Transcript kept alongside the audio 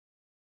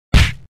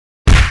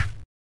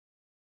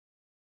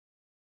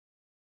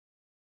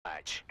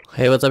match.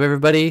 Hey, what's up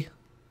everybody?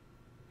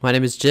 My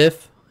name is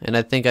Jiff, and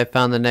I think I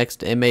found the next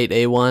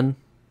M8A1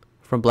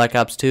 from Black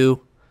Ops 2.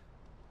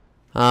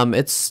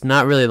 It's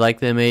not really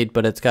like the M8,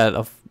 but it's got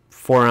a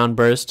 4-round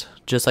burst,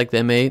 just like the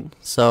M8.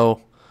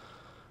 So,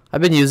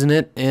 I've been using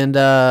it, and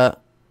I'm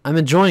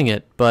enjoying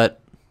it,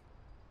 but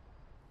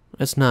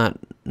it's not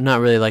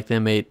really like the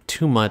M8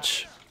 too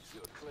much.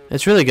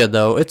 It's really good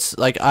though. It's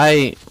like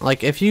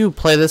if you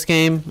play this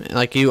game,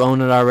 like you own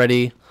it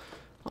already,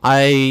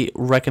 I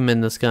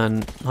recommend this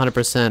gun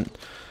 100%.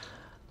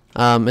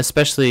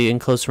 Especially in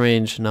close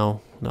range.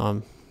 No,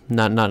 I'm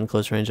not in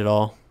close range at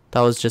all. That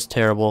was just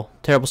terrible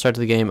start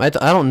to the game. I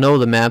don't know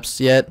the maps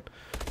yet.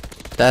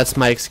 That's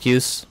my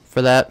excuse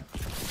for that.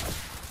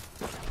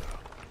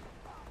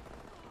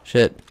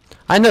 Shit.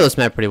 I know this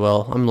map pretty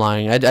well. I'm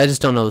lying. I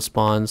just don't know the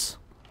spawns.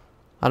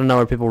 I don't know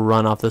where people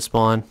run off the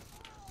spawn,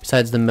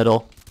 besides the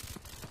middle.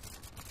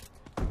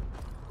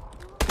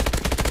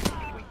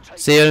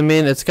 See what I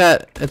mean? It's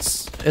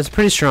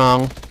pretty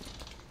strong,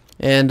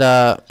 and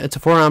it's a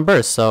 4-round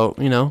burst. So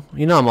you know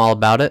I'm all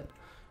about it.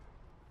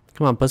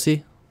 Come on,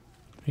 pussy,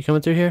 you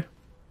coming through here?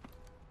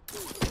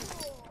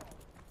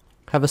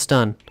 Have a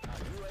stun.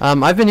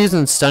 I've been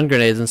using stun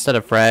grenades instead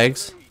of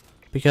frags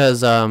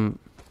because the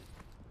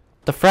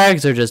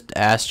frags are just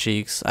ass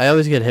cheeks. I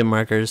always get hit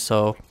markers,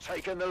 so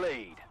Taking the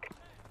lead.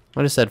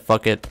 I just said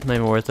fuck it. Not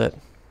even worth it.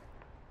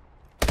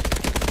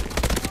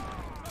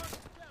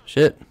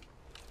 Shit.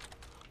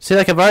 See,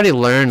 like I've already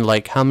learned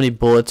like how many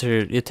bullets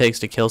it takes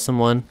to kill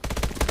someone.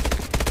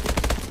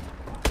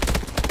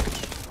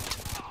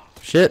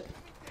 Shit.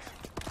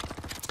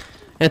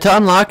 And to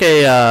unlock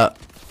a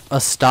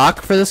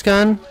stock for this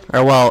gun,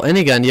 or well,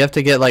 any gun, you have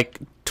to get like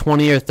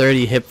 20 or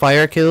 30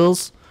 hipfire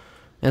kills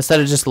instead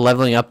of just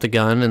leveling up the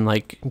gun and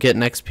like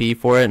getting XP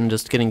for it and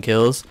just getting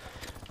kills.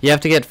 You have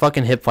to get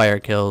fucking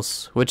hipfire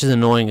kills, which is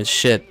annoying as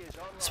shit,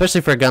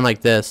 especially for a gun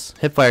like this.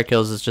 Hipfire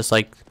kills is just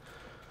like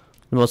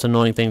the most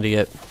annoying thing to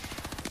get.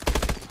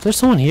 There's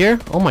someone here?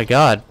 Oh my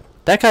god.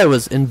 That guy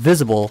was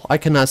invisible. I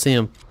could not see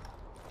him.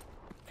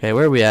 Okay,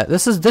 where are we at?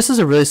 This is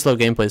a really slow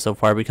gameplay so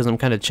far because I'm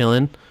kind of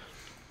chilling.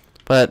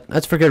 But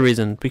that's for good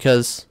reason,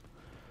 because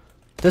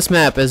this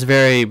map is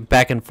very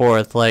back and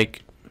forth.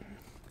 Like,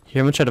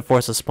 here, I'm gonna try to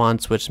force a spawn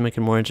switch to make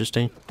it more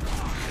interesting.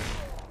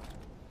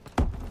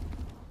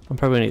 I'm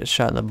probably gonna get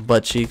shot in the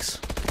butt cheeks.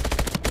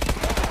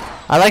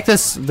 I like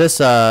this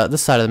side of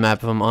the map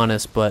if I'm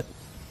honest, but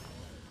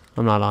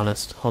I'm not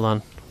honest. Hold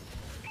on.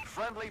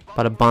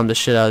 About to bomb the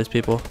shit out of these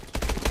people.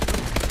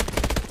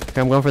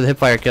 Okay, I'm going for the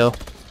hipfire kill.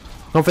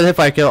 Going for the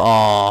hipfire kill.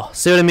 Aw,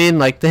 see what I mean?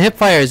 Like the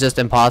hipfire is just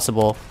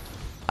impossible.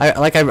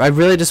 I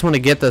really just want to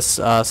get this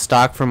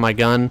stock from my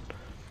gun,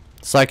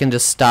 so I can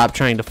just stop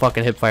trying to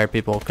fucking hipfire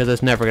people, because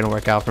it's never gonna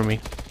work out for me.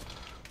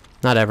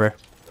 Not ever.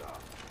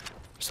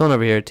 Someone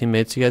over here,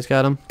 teammates. You guys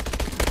got him?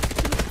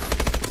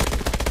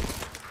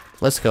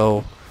 Let's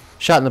go.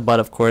 Shot in the butt,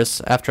 of course,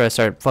 after I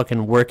start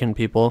fucking working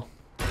people.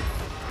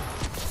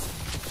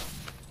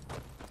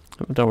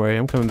 Don't worry,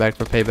 I'm coming back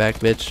for payback,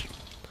 bitch.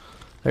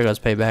 There goes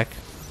payback.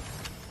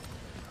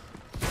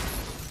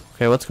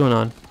 Okay, what's going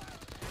on?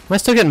 Am I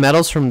still getting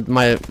medals from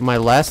my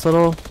last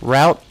little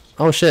route?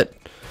 Oh shit.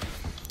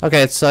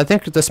 Okay, so I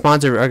think the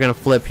spawns are gonna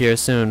flip here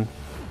soon.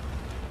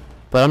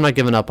 But I'm not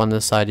giving up on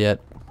this side yet.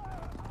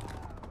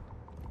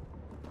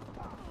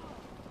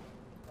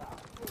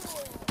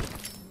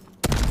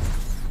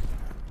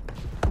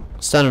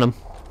 Stunning him.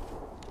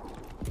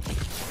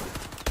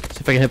 See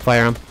if I can hip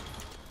fire him.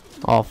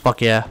 Oh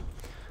fuck yeah.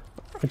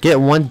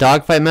 Get one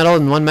dogfight medal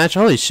in one match.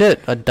 Holy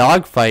shit, a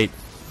dogfight.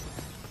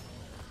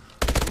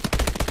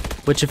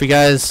 Which, if you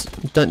guys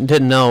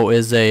didn't know,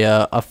 is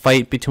a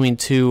fight between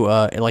two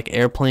like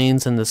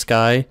airplanes in the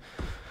sky.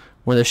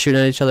 When they're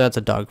shooting at each other, that's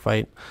a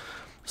dogfight.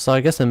 So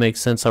I guess it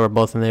makes sense how we're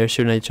both in there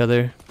shooting at each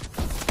other.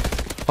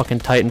 Fucking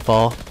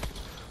Titanfall.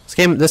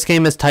 This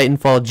game is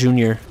Titanfall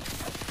Junior.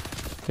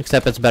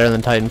 Except it's better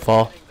than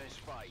Titanfall,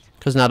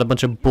 because not a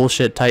bunch of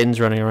bullshit Titans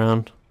running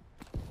around.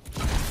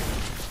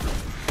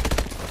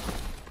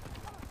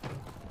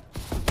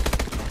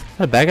 Is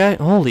that a bad guy?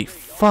 Holy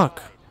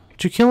fuck.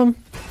 Did you kill him?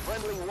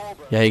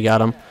 Yeah, you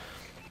got him.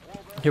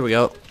 Here we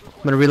go.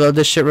 I'm gonna reload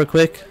this shit real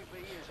quick.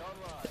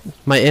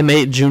 My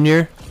M8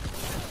 Junior.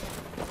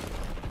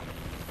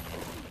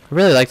 I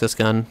really like this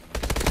gun.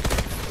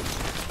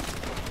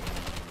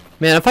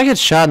 Man, if I get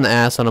shot in the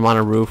ass when I'm on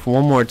a roof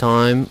one more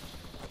time,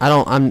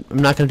 I'm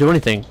not gonna do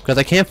anything, because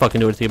I can't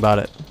fucking do anything about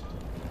it.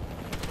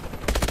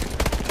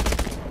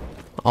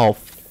 Oh,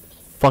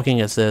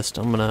 fucking assist.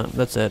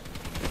 That's it.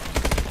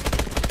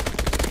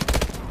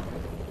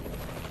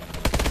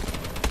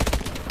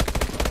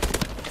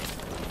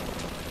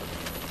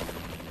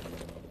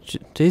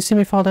 Did you see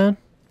me fall down?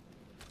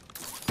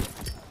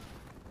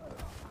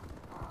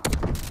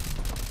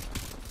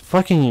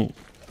 Fucking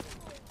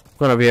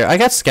going over here. I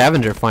got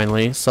scavenger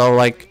finally, so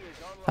like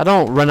I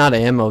don't run out of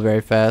ammo very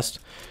fast.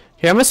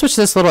 Here, I'm gonna switch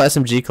to this little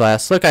SMG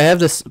class. Look, I have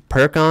this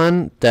perk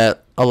on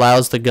that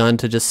allows the gun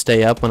to just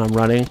stay up when I'm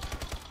running,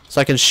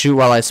 so I can shoot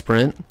while I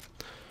sprint,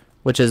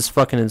 which is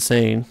fucking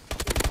insane.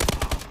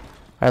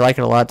 I like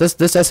it a lot. This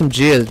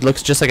SMG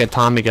looks just like a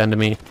Tommy gun to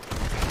me,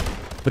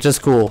 which is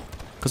cool,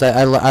 because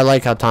I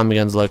like how Tommy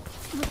guns look.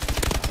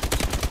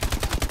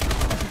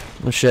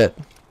 Oh shit.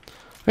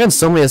 I've gotten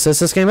so many assists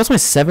this game. That's my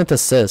 7th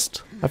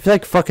assist. I feel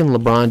like fucking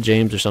LeBron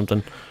James or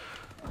something.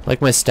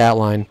 Like my stat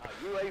line.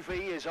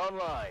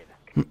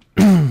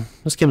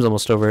 This game's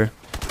almost over.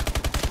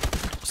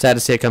 Sad to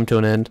see it come to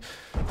an end.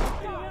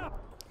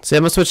 See,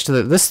 I'm gonna switch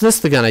to this is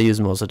the gun I use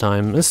most of the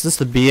time. This is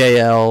the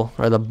BAL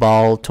or the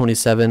Ball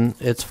 27.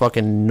 It's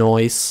fucking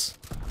nice.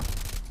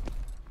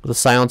 With a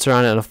silencer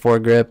on it and a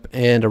foregrip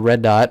and a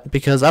red dot,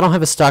 because I don't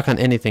have a stock on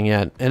anything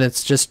yet, and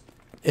it's just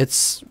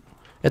it's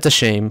a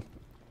shame.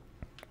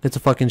 It's a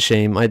fucking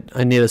shame.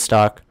 I need a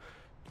stock.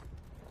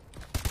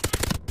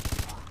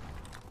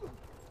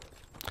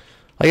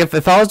 Like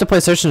if I was to play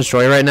Search and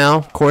Destroy right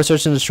now, Core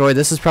Search and Destroy,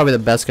 this is probably the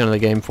best gun of the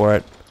game for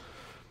it.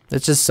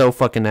 It's just so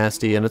fucking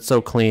nasty and it's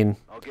so clean.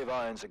 I'll give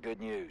Iron some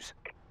good news.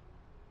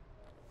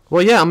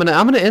 Well, yeah, I'm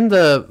gonna end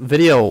the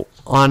video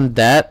on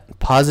that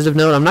positive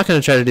note. I'm not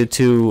gonna try to do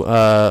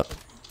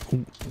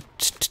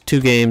two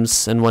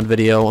games in one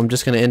video. I'm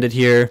just gonna end it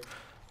here.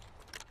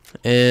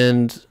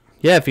 And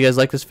yeah, if you guys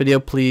like this video,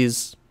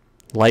 please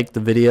like the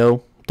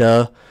video,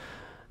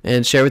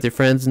 and share with your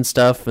friends and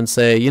stuff, and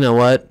say, you know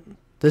what,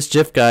 this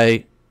Jif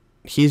guy,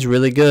 he's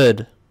really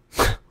good.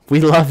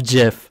 We love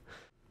Jif.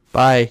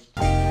 Bye.